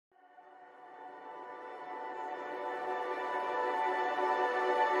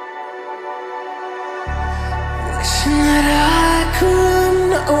Wishing that I could run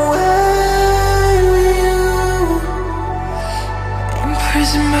away with you.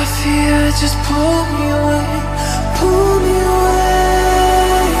 Imprisoned by fear, just pull me away, pull me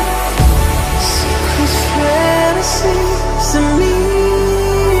away. Secret fantasies of me.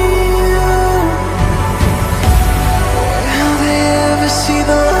 Will they ever see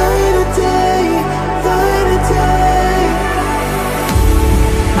the light of day, light of day?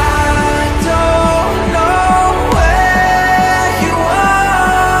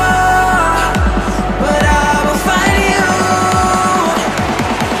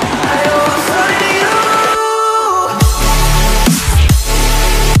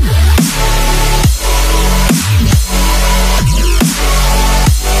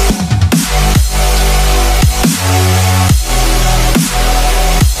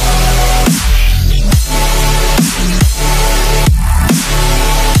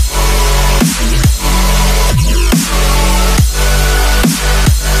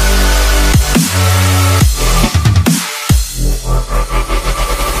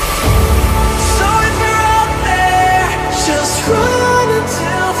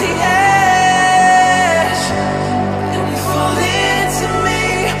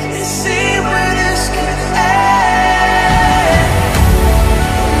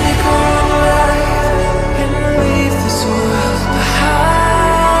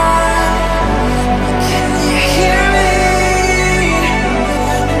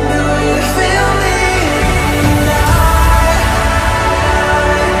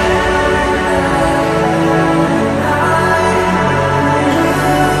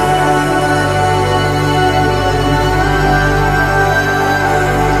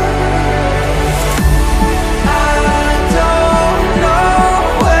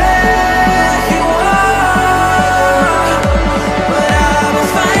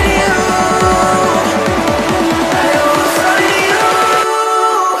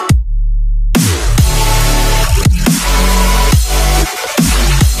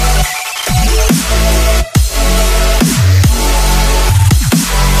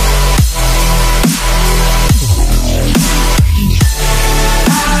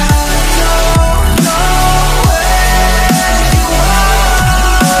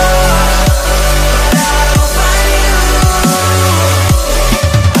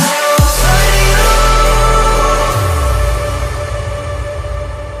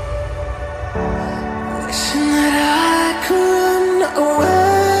 Wishing that I could run away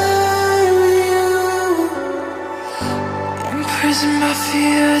with you. Imprisoned by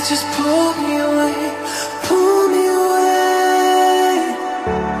fear, just pull me away, pull me away.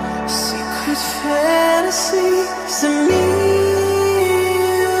 Secret fantasies of me.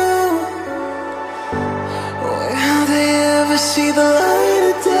 Will they ever see the light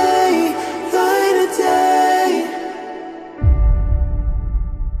of day, light of day?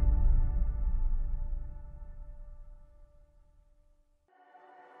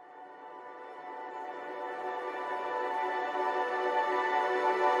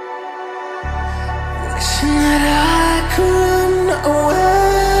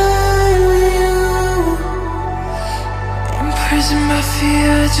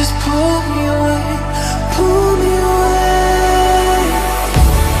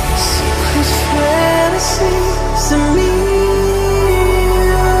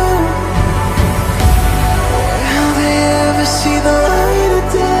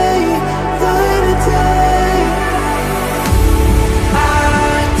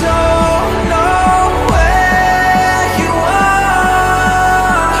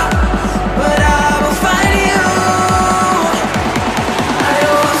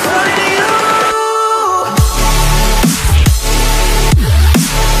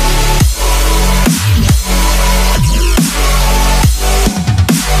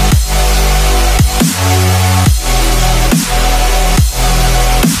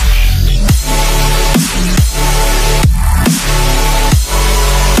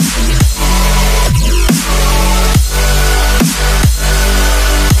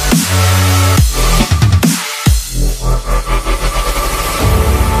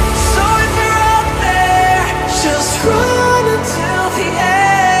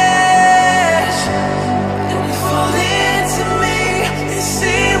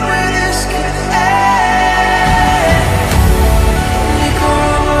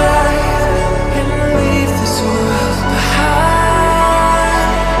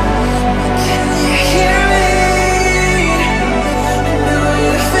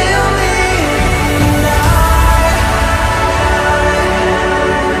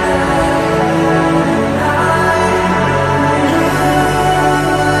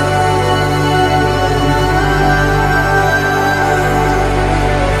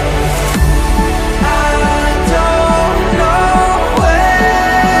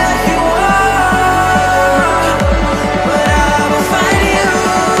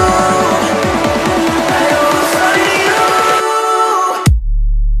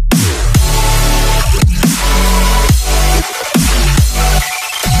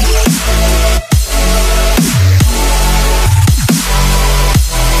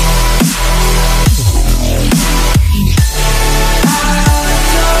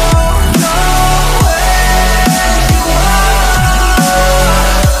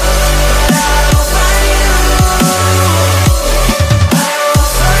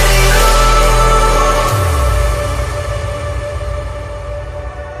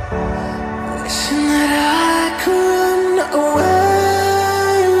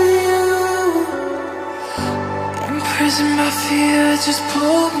 Imprisoned by fear, just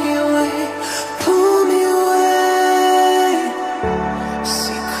pull me away, pull me away.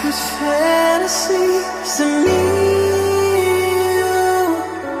 Secret fantasies of me.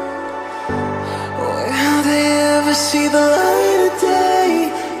 Will they ever see the light of day,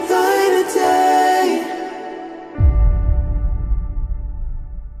 light of day?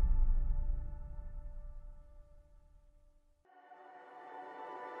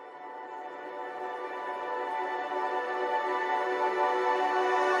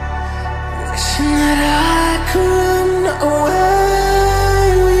 Wishing that I could run away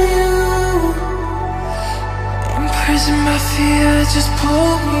with you. Imprisoned by fear, just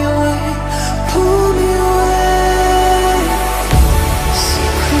pull me away, pull me away.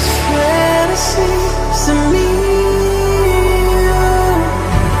 Secret fantasies of me.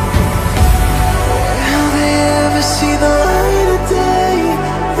 Will they ever see the light of day,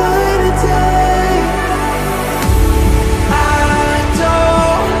 light of day?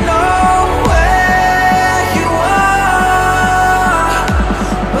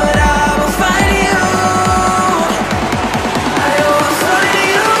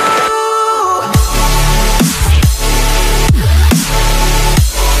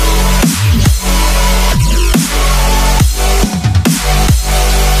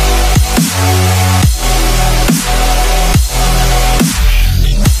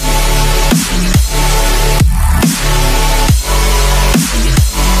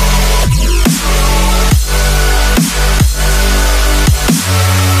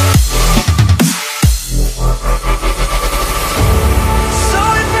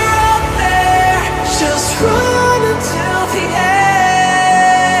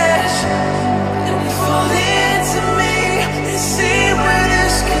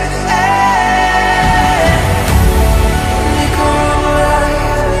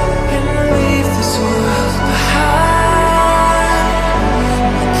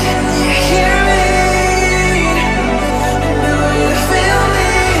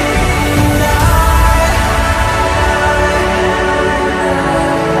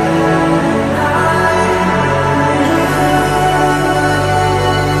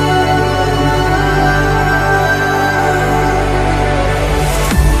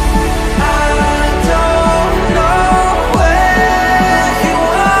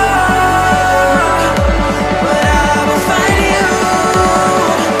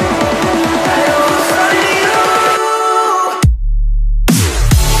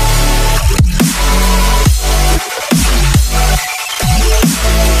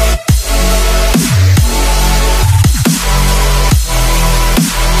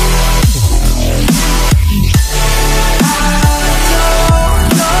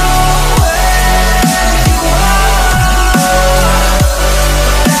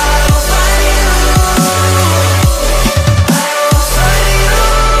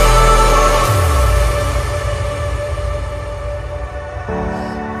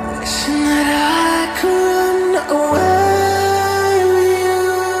 Wishing that I could run away with you.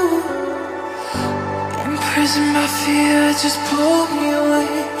 Imprisoned by fear, just pull me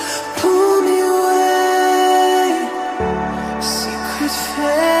away, pull me away. Secret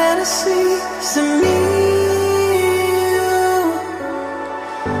fantasies of me.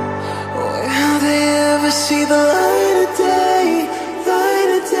 Will they ever see the light of day,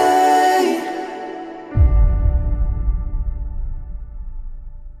 light of day?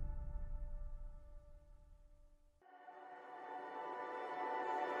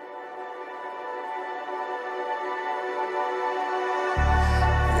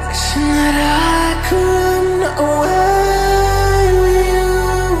 Wishing that I could run away with you.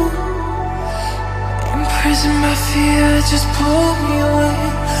 Imprisoned by fear, just pull me away,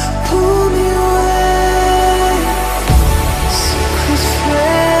 pull me away. Secret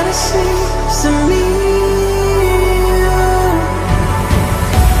fantasies of me.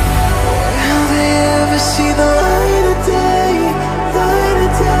 Will they ever see the light of day, light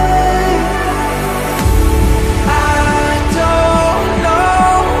of day?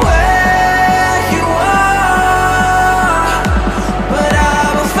 But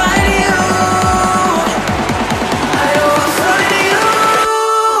I will find you. I will find you.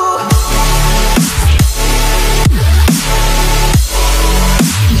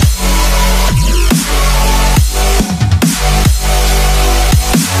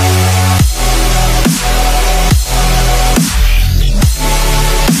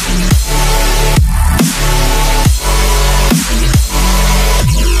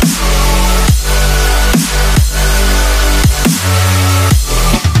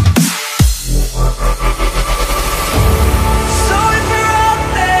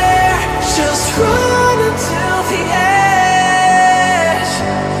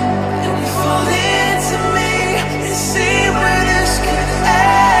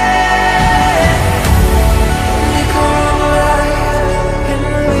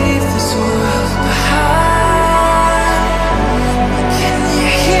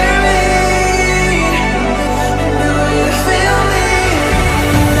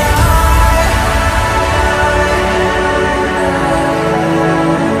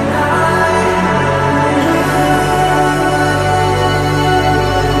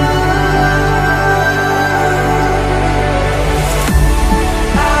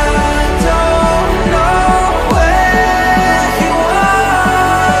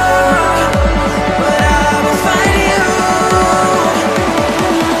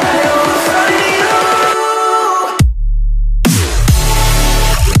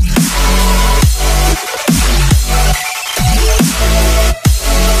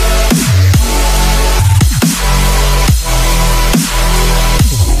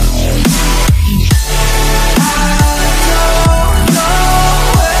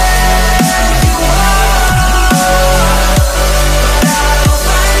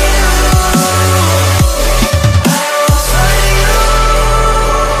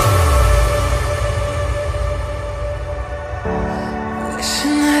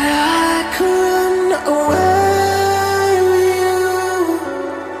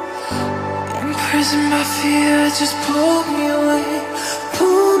 Imprisoned by fear, just pull me away,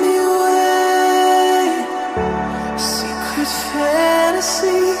 pull me away. Secret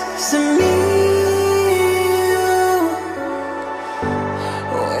fantasies of me.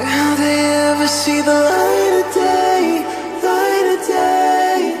 Will they ever see the light of day, light of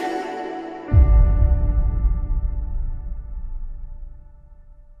day?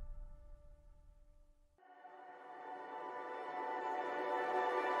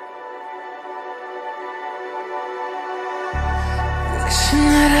 Wishing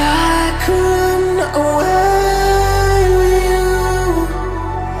that I could run away with you.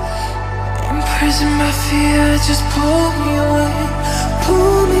 Imprisoned by fear, just pull me away,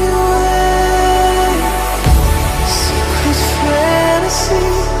 pull me away. Secret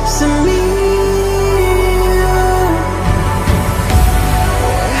fantasies of me.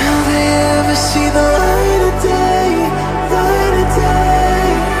 Will they ever see the light of day, light of day?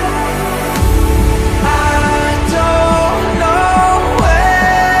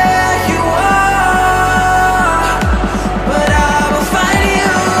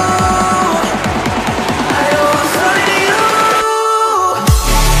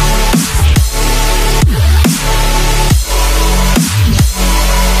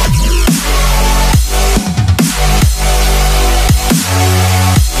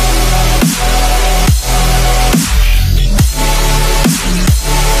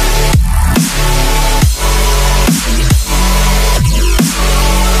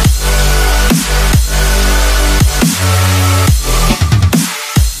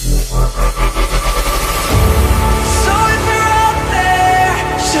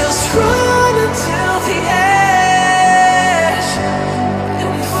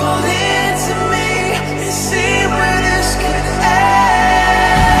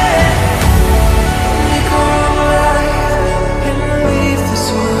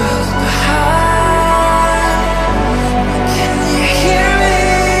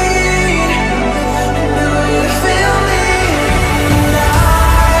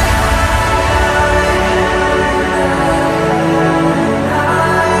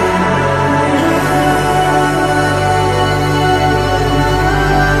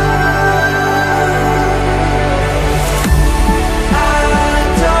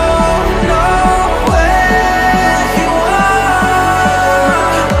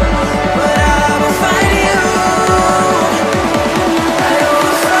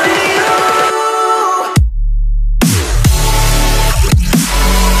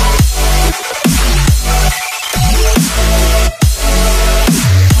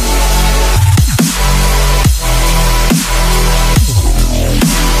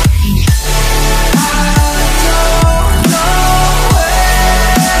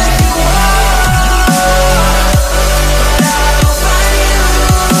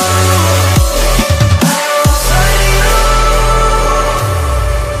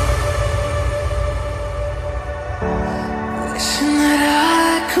 Wishing that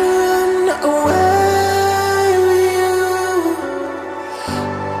I could run away with you.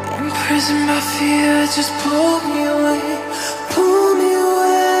 Imprisoned by fear, just pull me away, pull me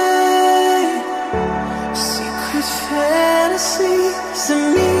away. Secret fantasies of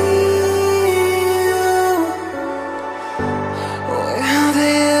me. Will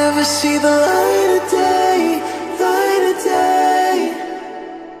they ever see the light of day, light of day?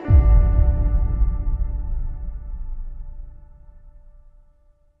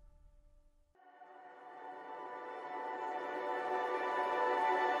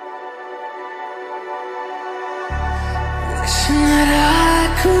 Wishing that I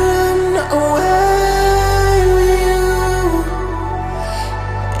could run away with you.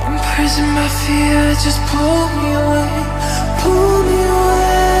 Imprisoned by fear, just pull me away, pull me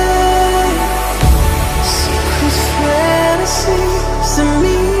away. Secret fantasies of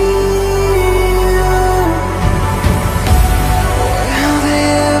me. Will they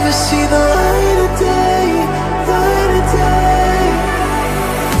ever see the light of day, light of day?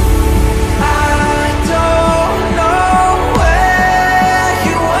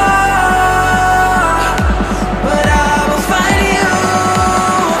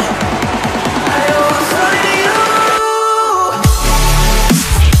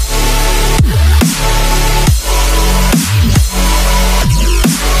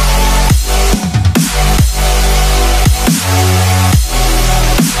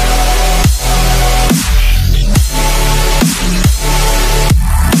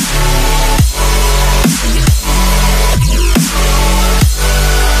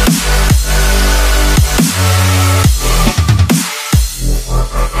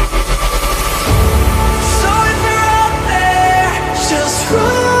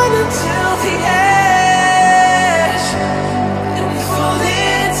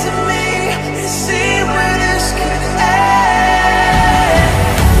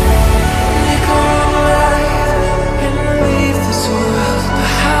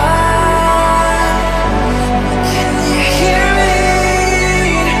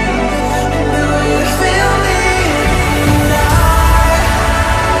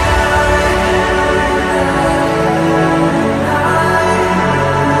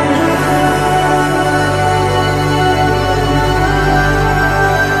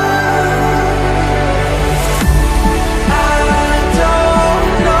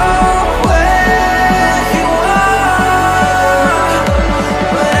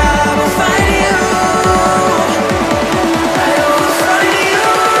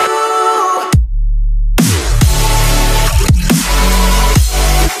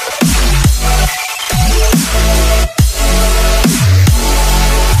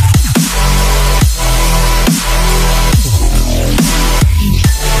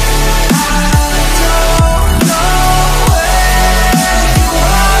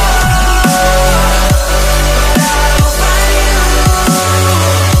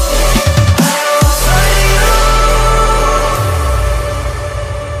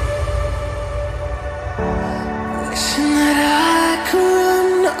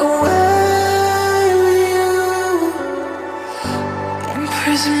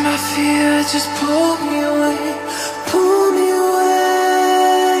 Imprisoned by fear, just pull me away, pull me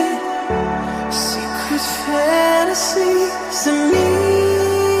away. Secret fantasies of me.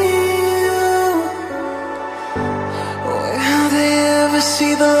 Will they ever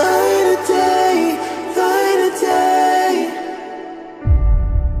see the light of day, light of day?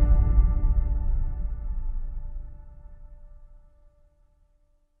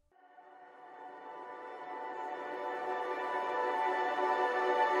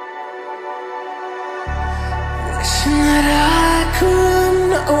 Wishing that I could run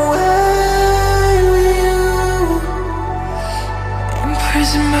away with you.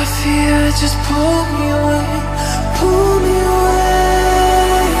 Imprisoned by fear, just pull me away, pull me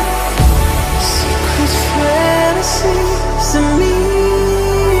away. Secret fantasies of me.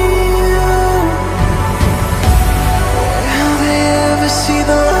 Will they ever see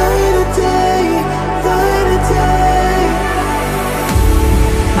the light of day, light of day?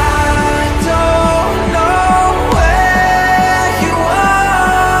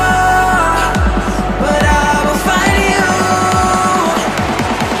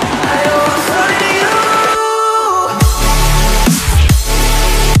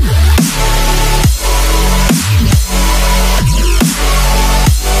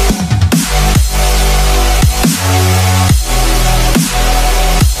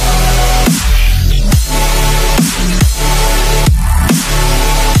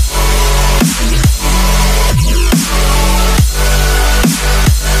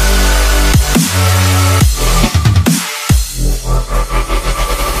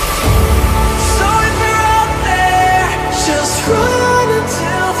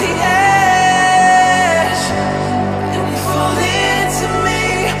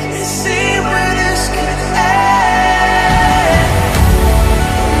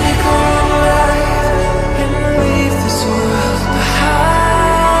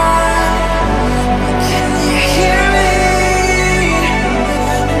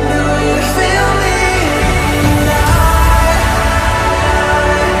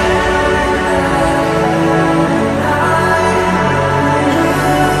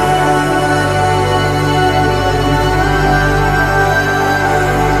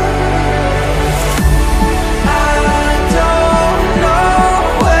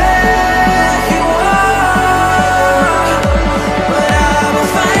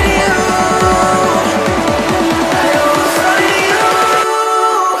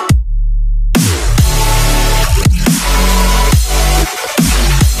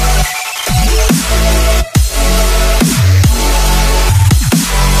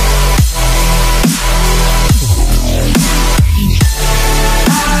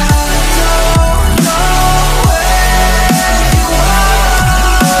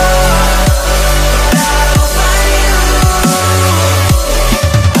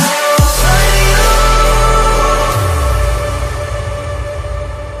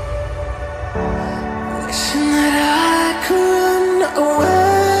 Wishing that I could run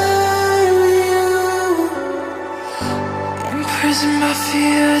away with you. Imprisoned by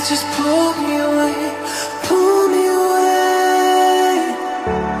fear, just pull me away, pull me away.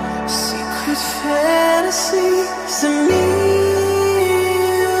 Secret fantasies of me.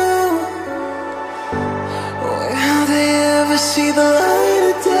 Will they ever see the light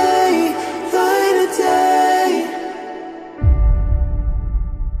of day, light of day?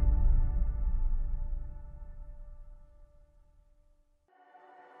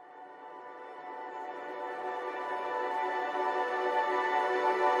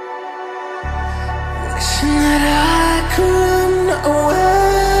 Wishing that I could run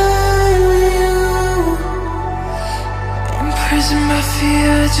away with you. Imprisoned by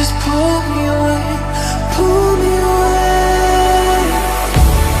fear, just pull me away, pull me away.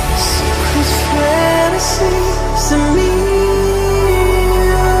 Secret fantasies of me.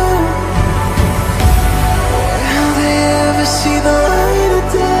 Will they ever see the light of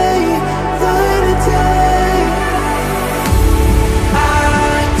day, light of day?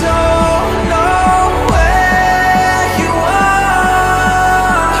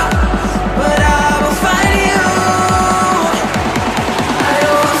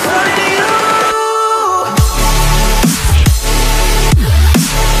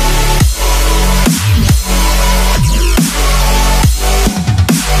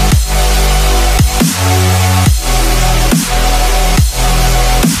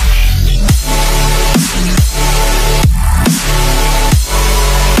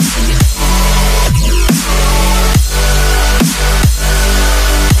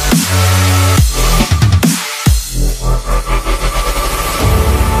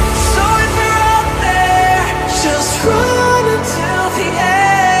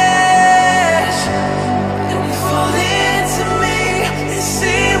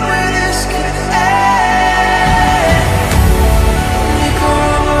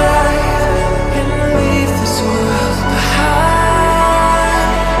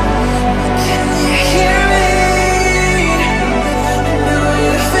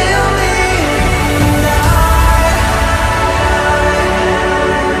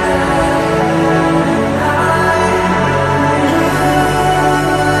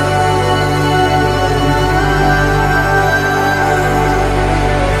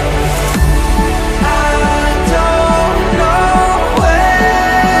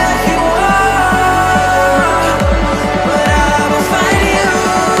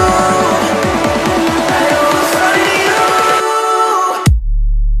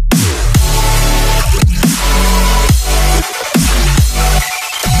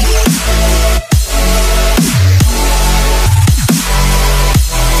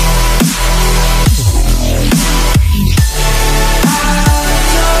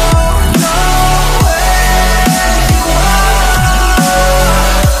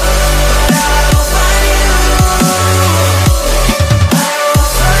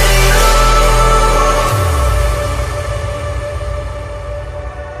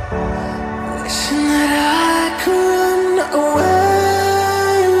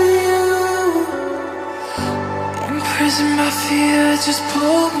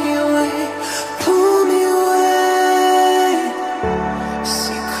 pull me away, pull me away.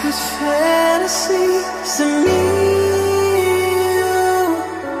 Secret fantasies of me.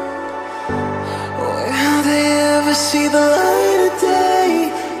 Will they ever see the light of day,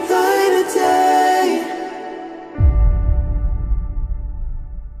 light of day?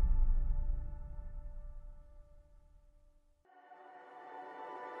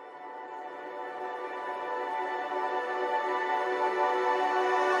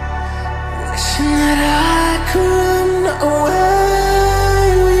 Wishing that I could run away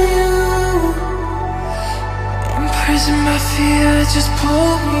with you. Imprisoned by fear, just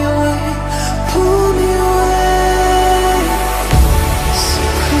pull me away, pull me away.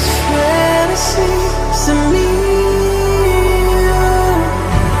 Secret fantasies of me.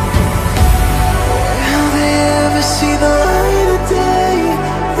 Will they ever see the light of day,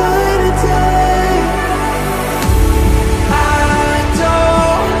 light of day? I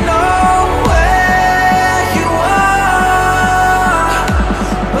don't know where you are,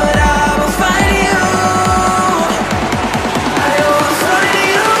 but I will find you. I will find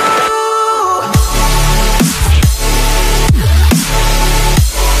you.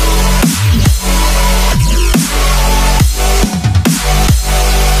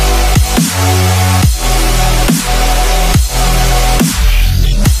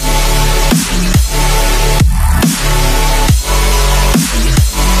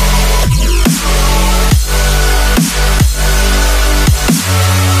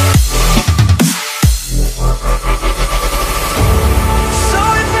 So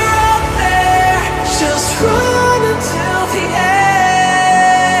if you're out there, just run until the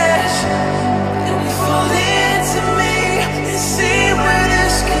edge and fall into me and see where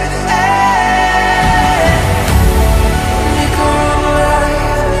this could end. Make our own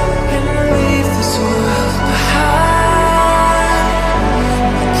life and leave this world behind.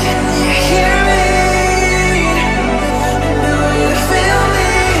 Can you hear me? Do you feel me?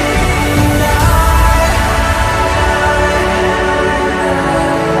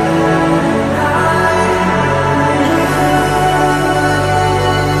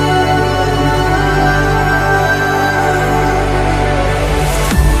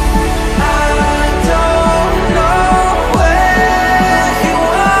 I don't know where you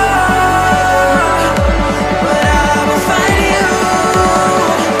are, but I will find you.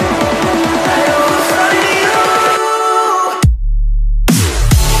 I will find you.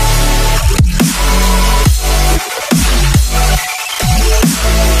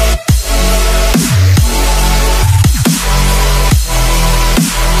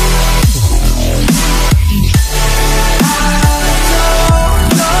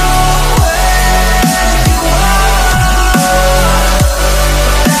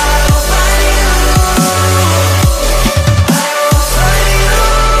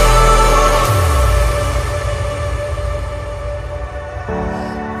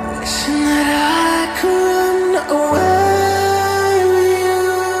 Wishing that I could run away with you.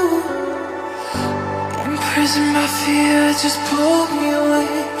 Imprisoned by fear, just pull me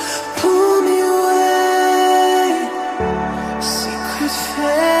away, pull me away. Secret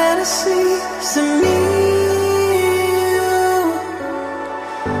fantasies of me.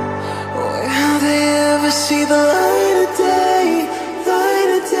 Will they ever see the light of day,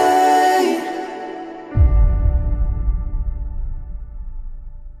 light of day?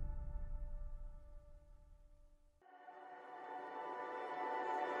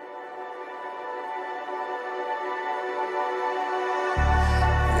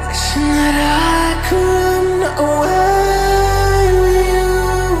 Wishing that I could run away with you.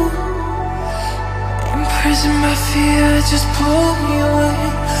 Imprisoned by fear, just pull me away,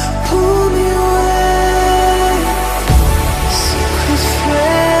 pull me away. Secret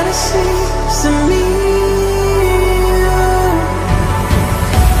fantasies of me.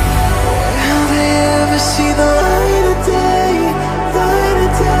 Will they ever see the light of day, light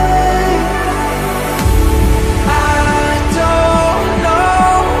of day? I don't know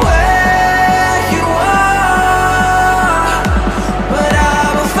where you are, but I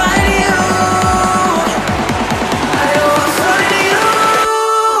will find you. I will find you.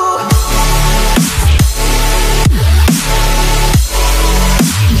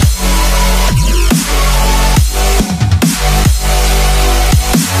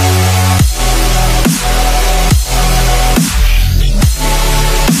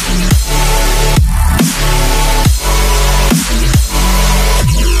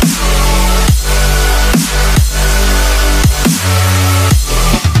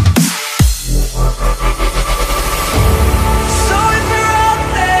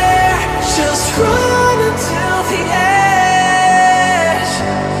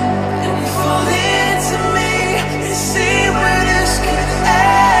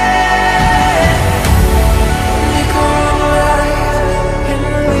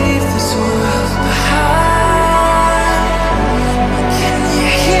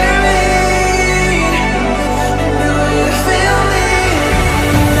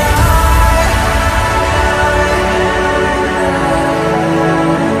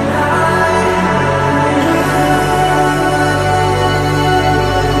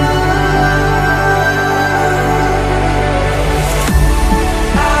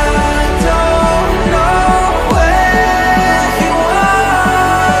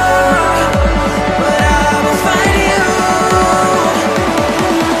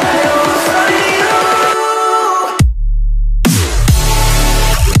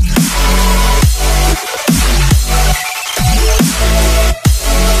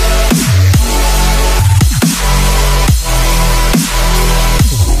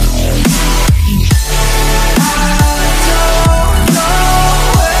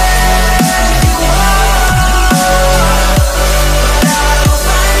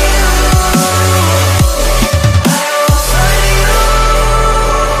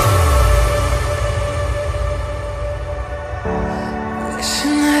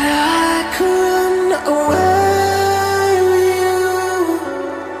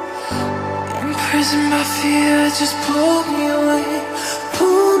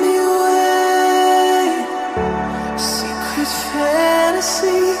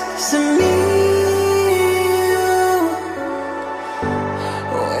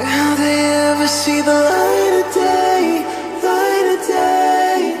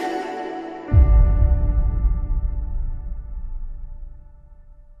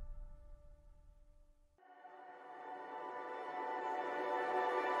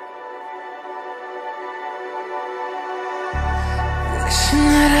 Wishing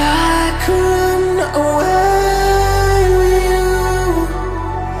that I could run away with you.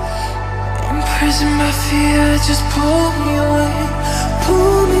 Imprisoned by fear, just pull me away,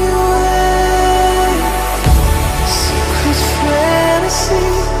 pull me away. Secrets,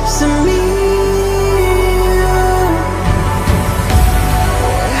 fantasies, and me.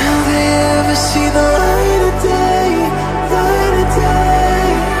 Will they ever see the light of day, light of day?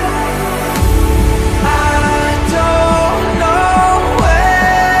 I don't know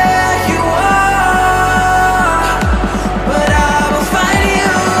where you are, but I will find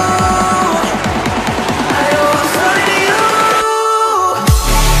you. I will find you.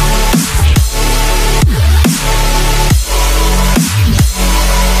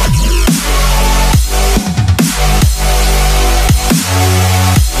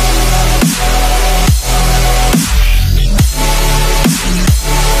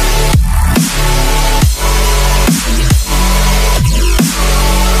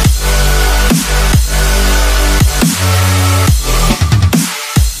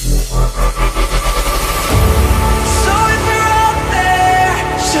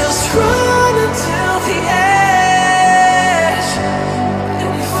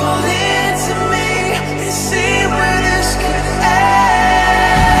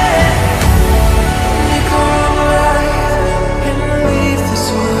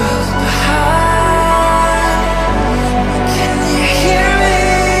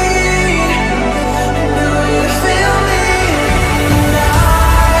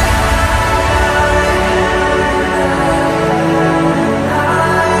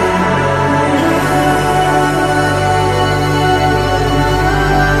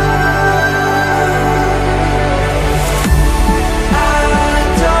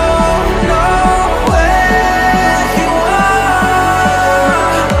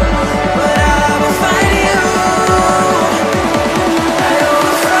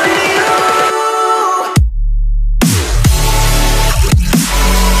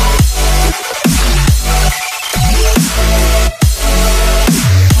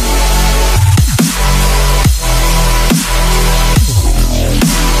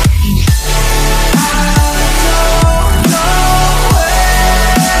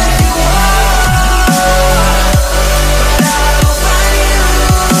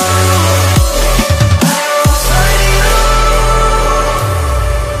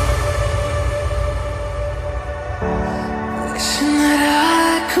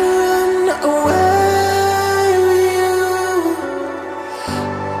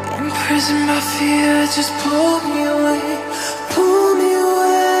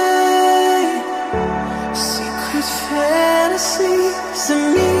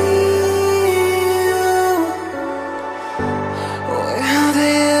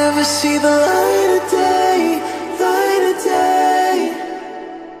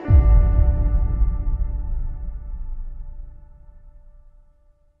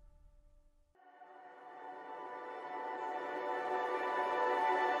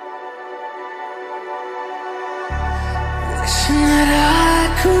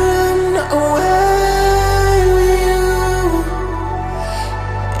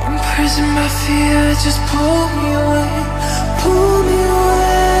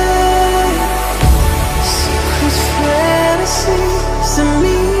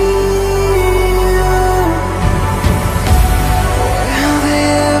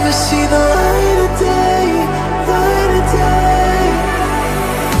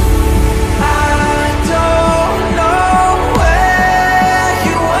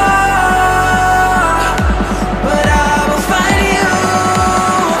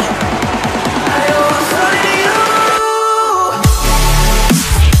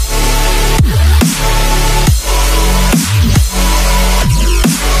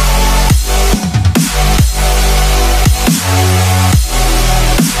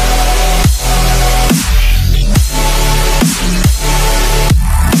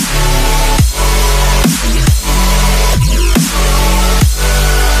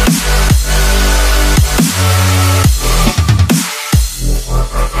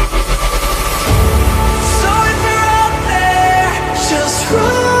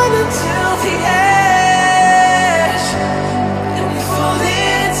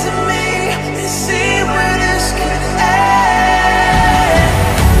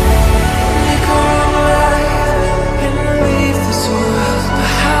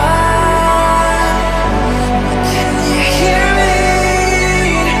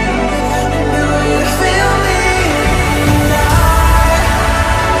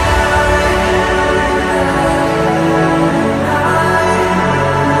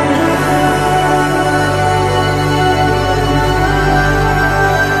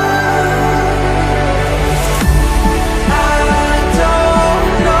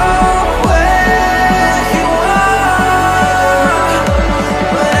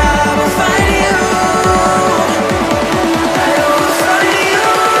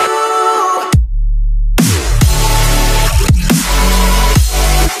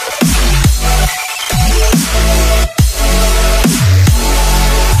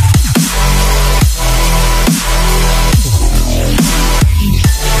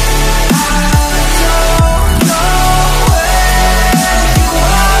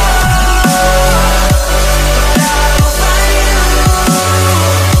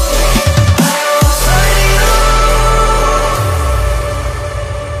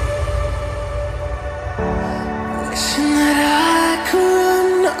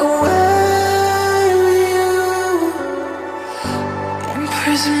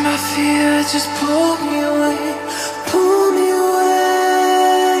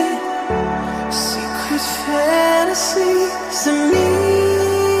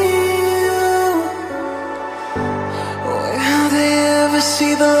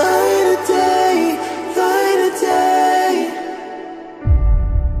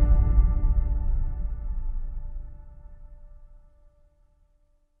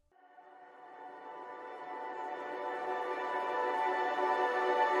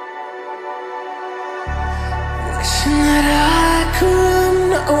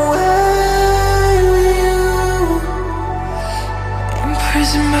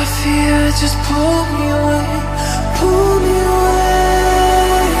 just pull me away, pull me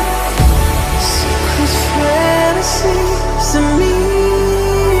away. Secret fantasies of me.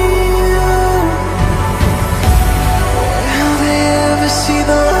 Will they ever see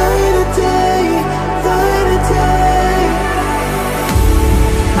the light of day, light of day?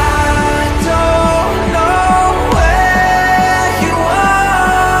 I don't know where you are,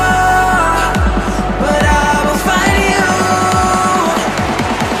 but I will find you.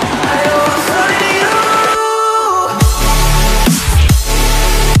 I will find you.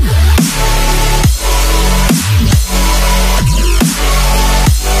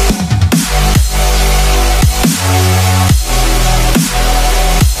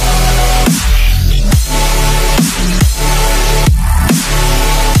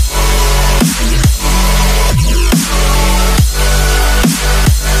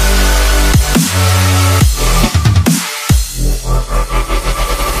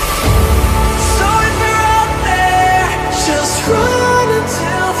 So if you're out there, just run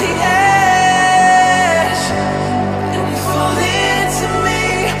until the edge and fall into me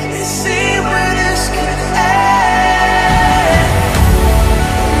and see where this could end.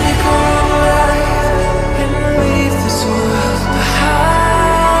 We go alive and leave this world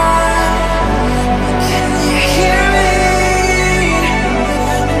behind. Can you hear me?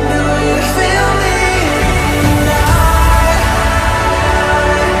 Do you feel me?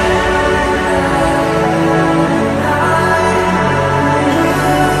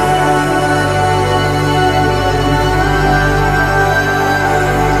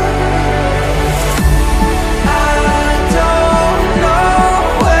 I don't know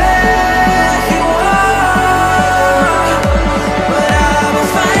where you are, but I will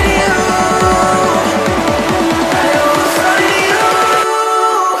find you. I will find you.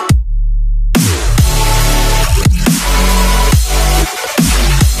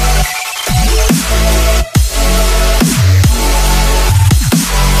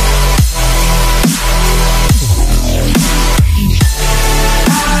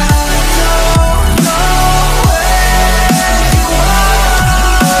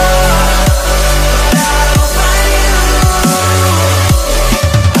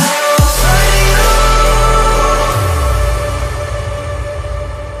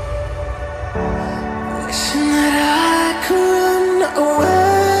 Wishing that I could run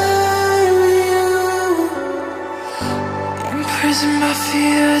away with you. Imprisoned by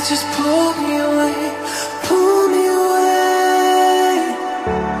fear, just pull me away, pull me away.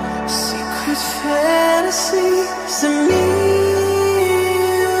 Secret fantasies of me.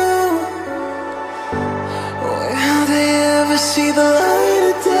 Will they ever see the light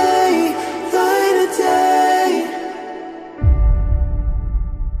of day, light of day?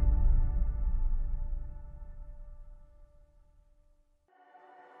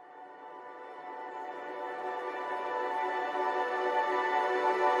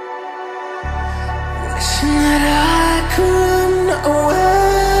 Wishing that I could run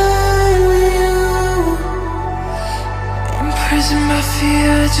away with you.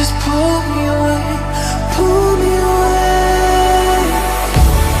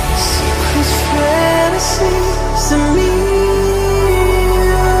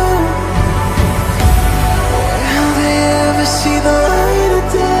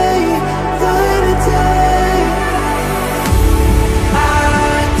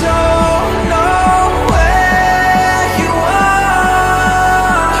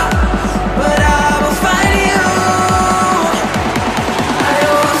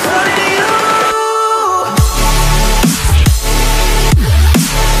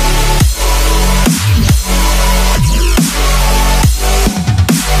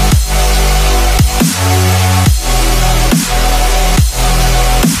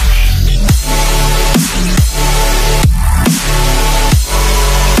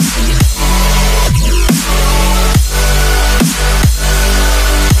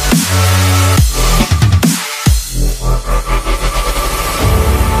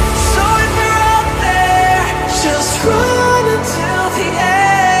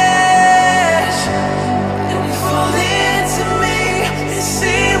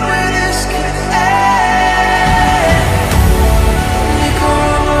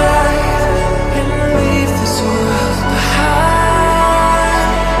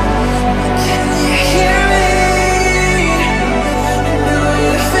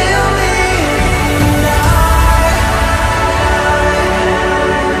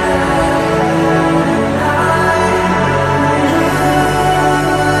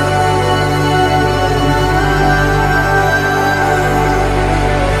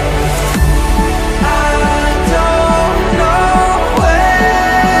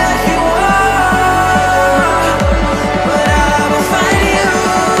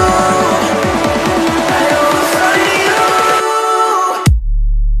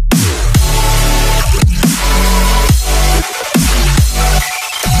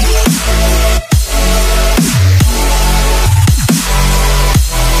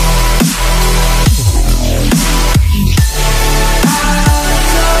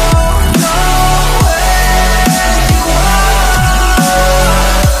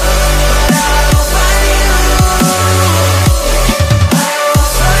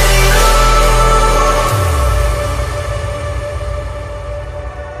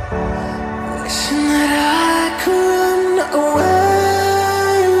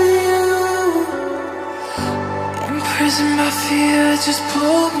 fear, just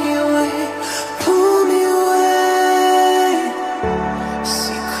pull me away, pull me away.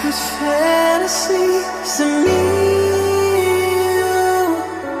 Secret fantasies of me.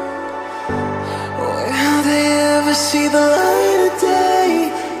 Will they ever see the light of day,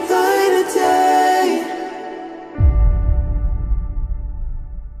 light of day?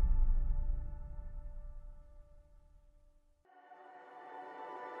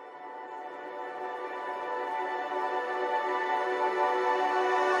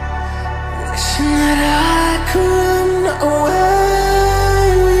 Wishing that I could run away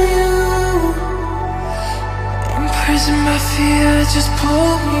with you. Imprisoned by fear, just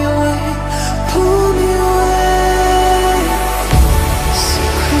pull me away, pull me away.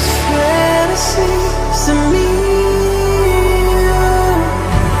 Secret fantasies of me.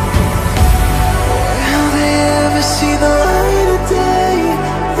 Will they ever see the light of day,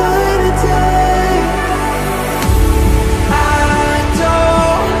 light of day?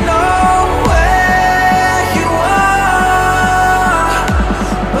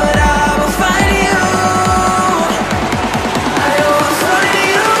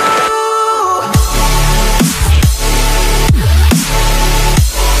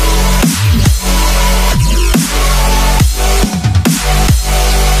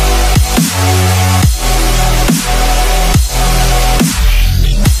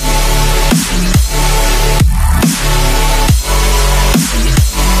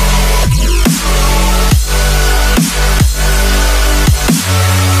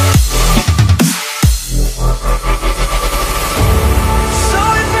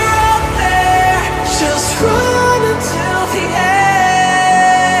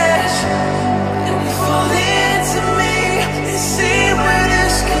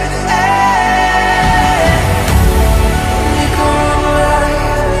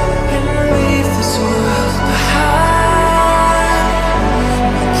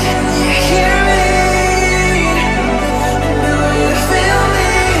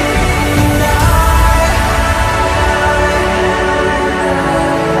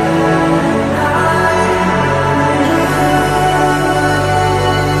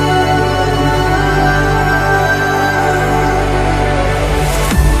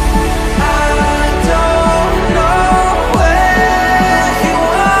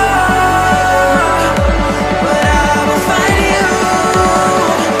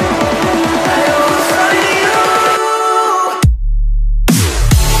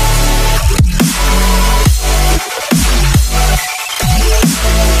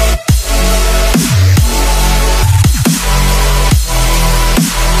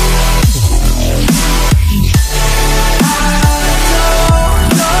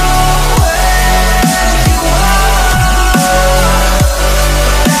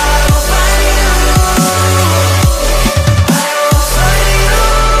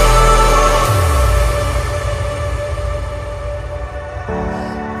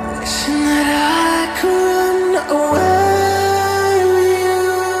 Wishing that I could run away with you.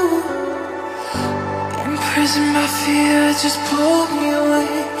 Imprisoned by fear, just pull me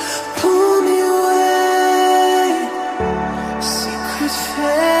away, pull me away. Secret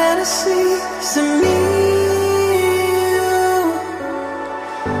fantasies of me.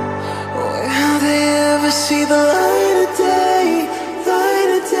 Will they ever see the light of day,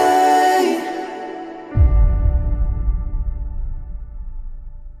 light of day?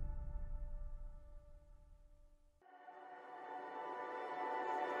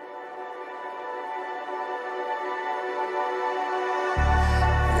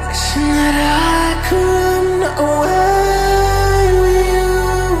 Wishing that I could run away with you.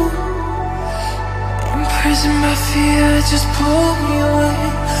 Imprisoned by fear, just pull me away,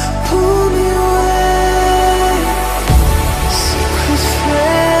 pull me away. Secret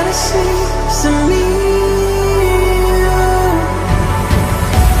fantasies of me.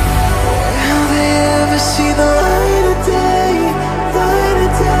 Will they ever see the light of day, light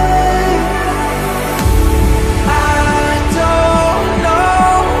of day?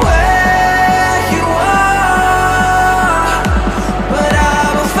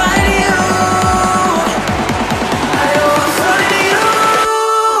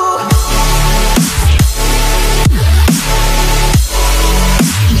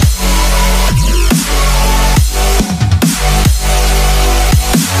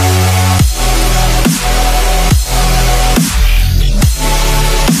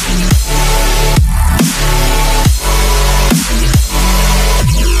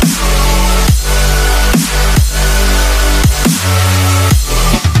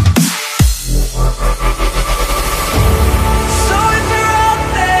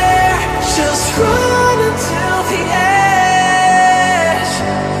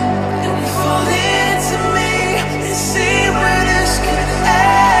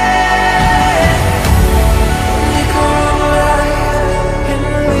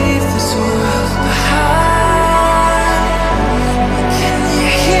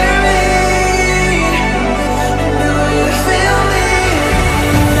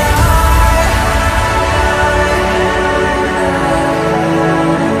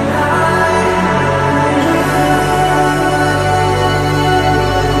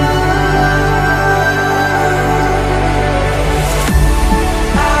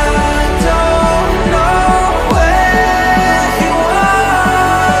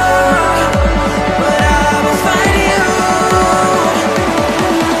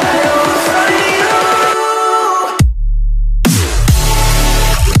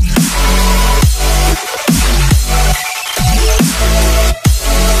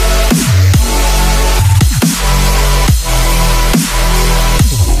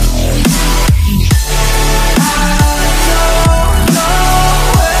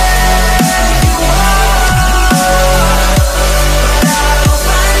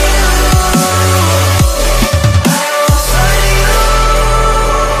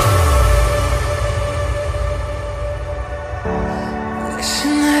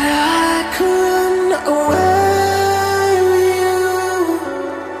 Wishing that I could run away with you.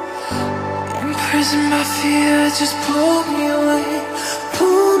 Imprisoned by fear, just pull me away,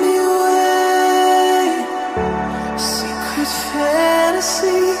 pull me away. Secret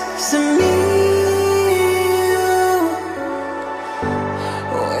fantasies of me.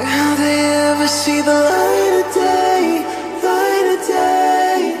 Will they ever see the light of day, light of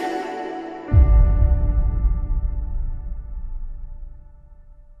day?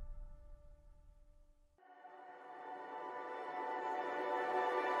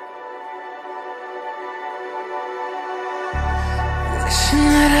 Wishing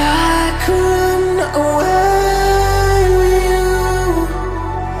that I could run away with you.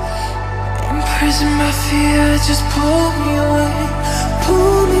 Imprisoned by fear, just pull me away,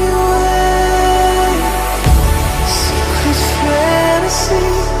 pull me away. Secret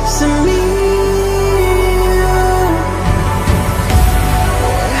fantasies of me.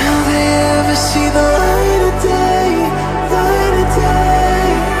 Will they ever see the light of day, light of day?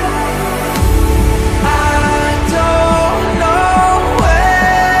 I don't know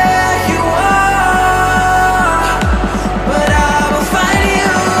where you are, but I will find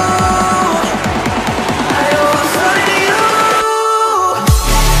you. I will find you.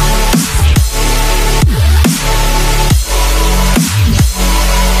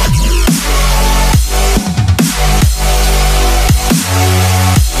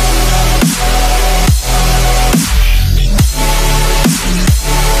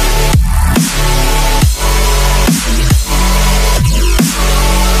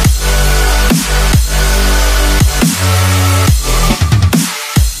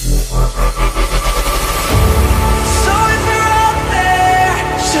 So if you're out there,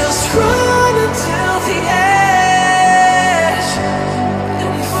 just run until the edge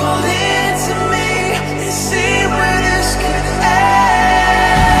and fall into me and see where this could end.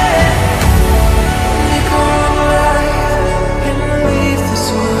 Make our own life and leave this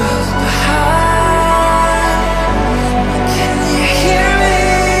world behind. Can you hear me?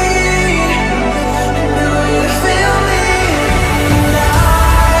 Do you feel me?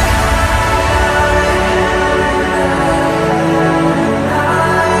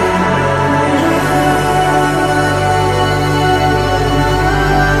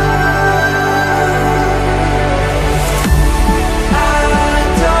 I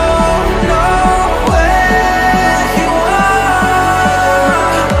don't know where you are,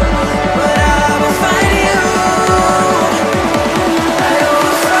 but I will find you. I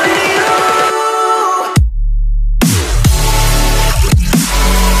will find you.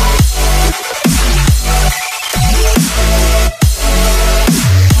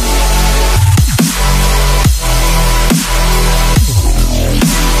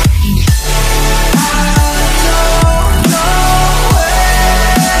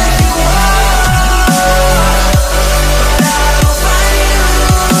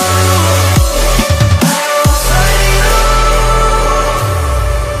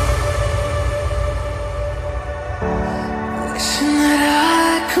 Wishing that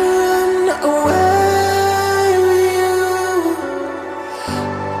I could run away with you.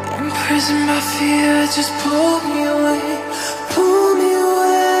 Imprisoned by fear, just pull me away, pull me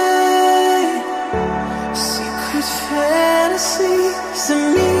away. Secret fantasies of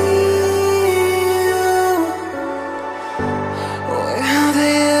me. Will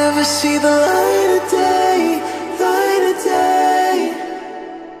they ever see the light of day, light of day?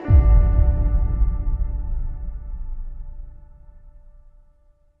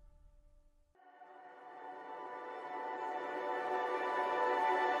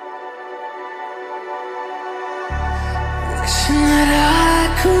 Wishing that I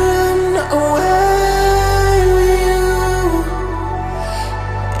could run away with you.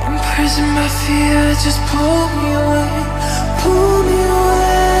 Imprisoned by fear, just pull me away, pull me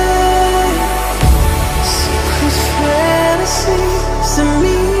away. Secret fantasies of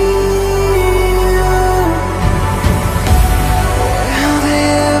me. Will they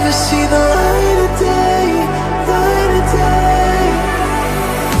ever see the light of day, light of day?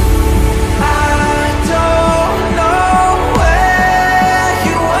 I don't know where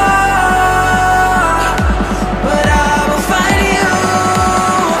you are, but I will find you.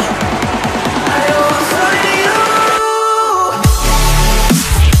 I will find you.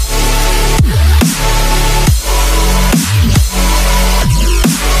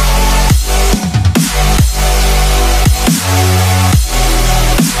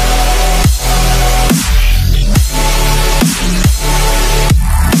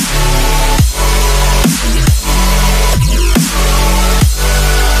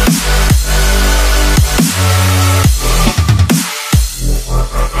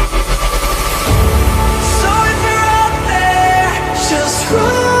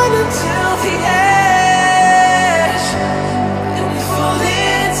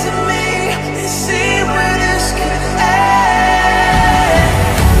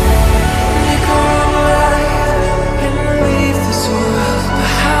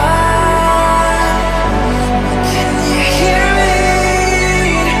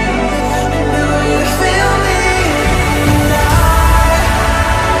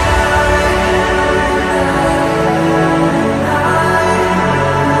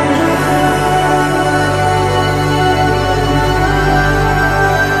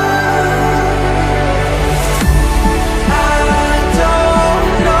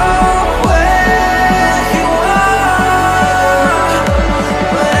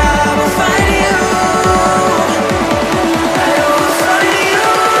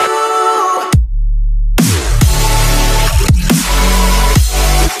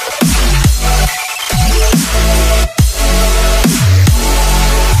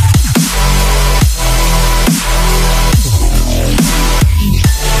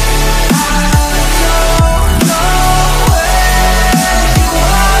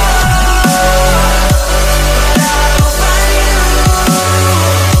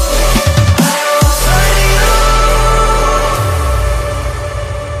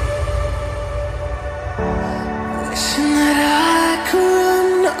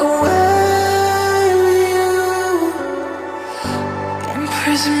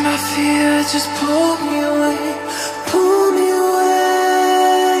 fear just pull me away, pull me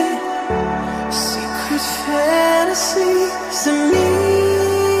away. Secret fantasies of me.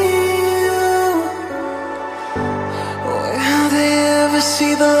 Will they ever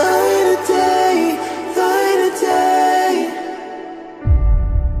see the light of day, light of day?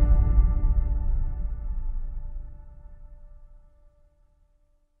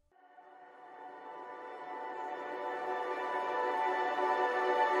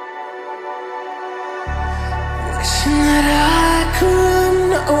 Wishing that I could run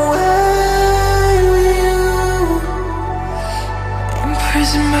away with you.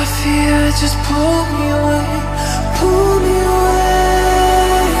 Imprisoned by fear, just pull me away, pull me away.